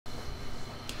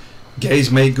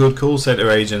Gays make good call center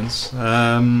agents.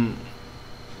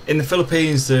 In the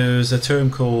Philippines, there's a term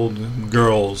called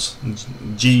girls,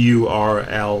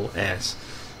 Gurls.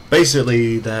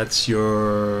 Basically, that's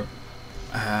your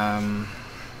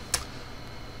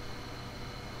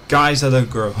guys that are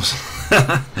girls,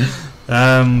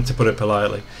 to put it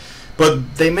politely.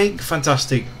 But they make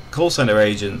fantastic call center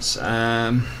agents.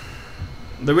 The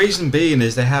reason being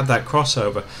is they have that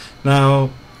crossover. Now,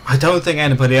 I don't think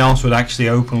anybody else would actually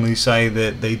openly say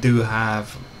that they do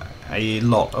have a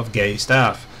lot of gay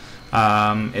staff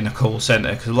in a call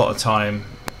center, because a lot of time,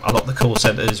 a lot of the call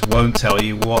centers won't tell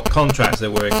you what contracts they're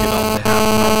working on. They have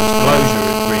non-disclosure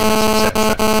agreements,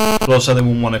 etc. But also, they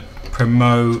won't want to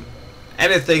promote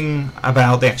anything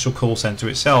about the actual call center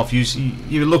itself.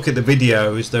 You look at the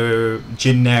videos; they're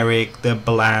generic, they're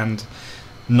bland,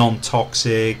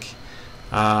 non-toxic,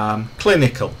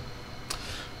 clinical.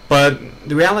 But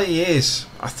the reality is,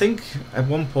 I think at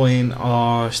one point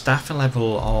our staffing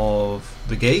level of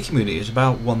the gay community is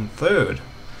about 1/3,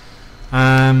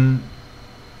 and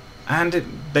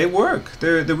they work.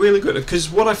 They're really good, because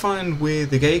what I find with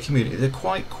the gay community, they're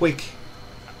quite quick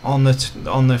on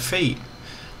their feet,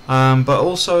 but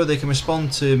also they can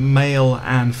respond to male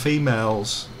and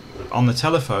females on the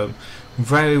telephone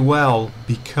very well,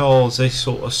 because they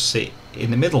sort of sit in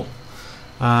the middle.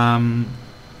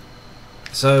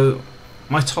 So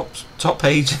my top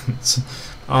agents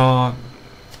are,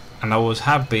 and always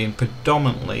have been,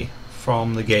 predominantly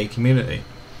from the gay community.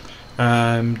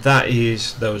 That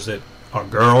is those that are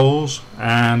girls,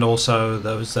 and also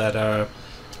those that are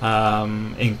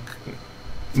in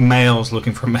males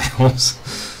looking for males.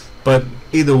 But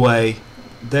either way,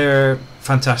 they're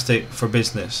fantastic for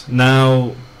business.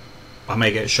 Now, I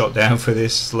may get shot down for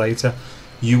this later.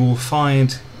 You will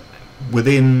find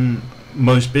within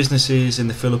most businesses in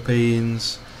the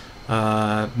Philippines,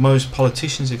 most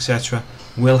politicians, etc.,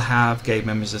 will have gay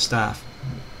members of staff,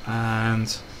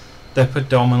 and they're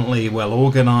predominantly well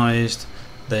organized.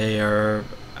 They are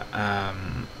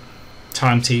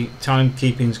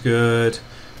timekeeping's good.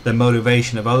 The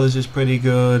motivation of others is pretty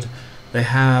good. They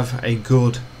have a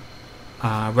good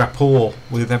rapport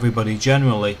with everybody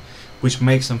generally, which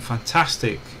makes them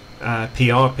fantastic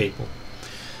PR people.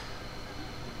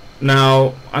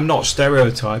 Now, I'm not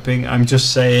stereotyping, I'm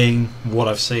just saying what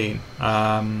I've seen,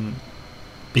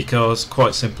 because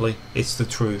quite simply, it's the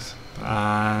truth.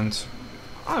 And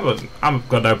I've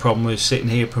got no problem with sitting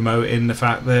here promoting the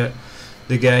fact that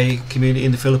the gay community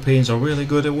in the Philippines are really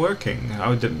good at working.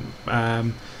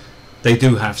 They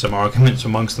do have some arguments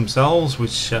amongst themselves,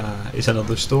 which is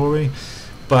another story,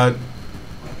 but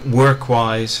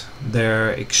work-wise,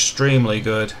 they're extremely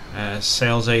good as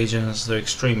sales agents. They're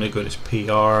extremely good as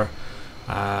PR.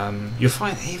 You'll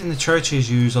find even the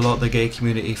churches use a lot of the gay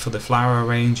community for the flower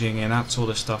arranging and that sort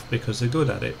of stuff, because they're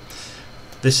good at it.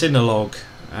 The Synagogue,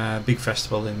 big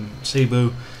festival in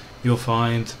Cebu, you'll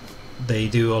find they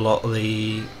do a lot of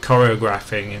the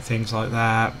choreographing and things like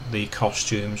that, the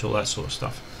costumes, all that sort of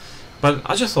stuff. But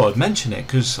I just thought I'd mention it,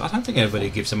 because I don't think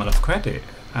everybody gives them enough credit.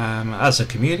 As a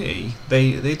community,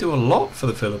 they do a lot for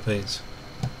the Philippines.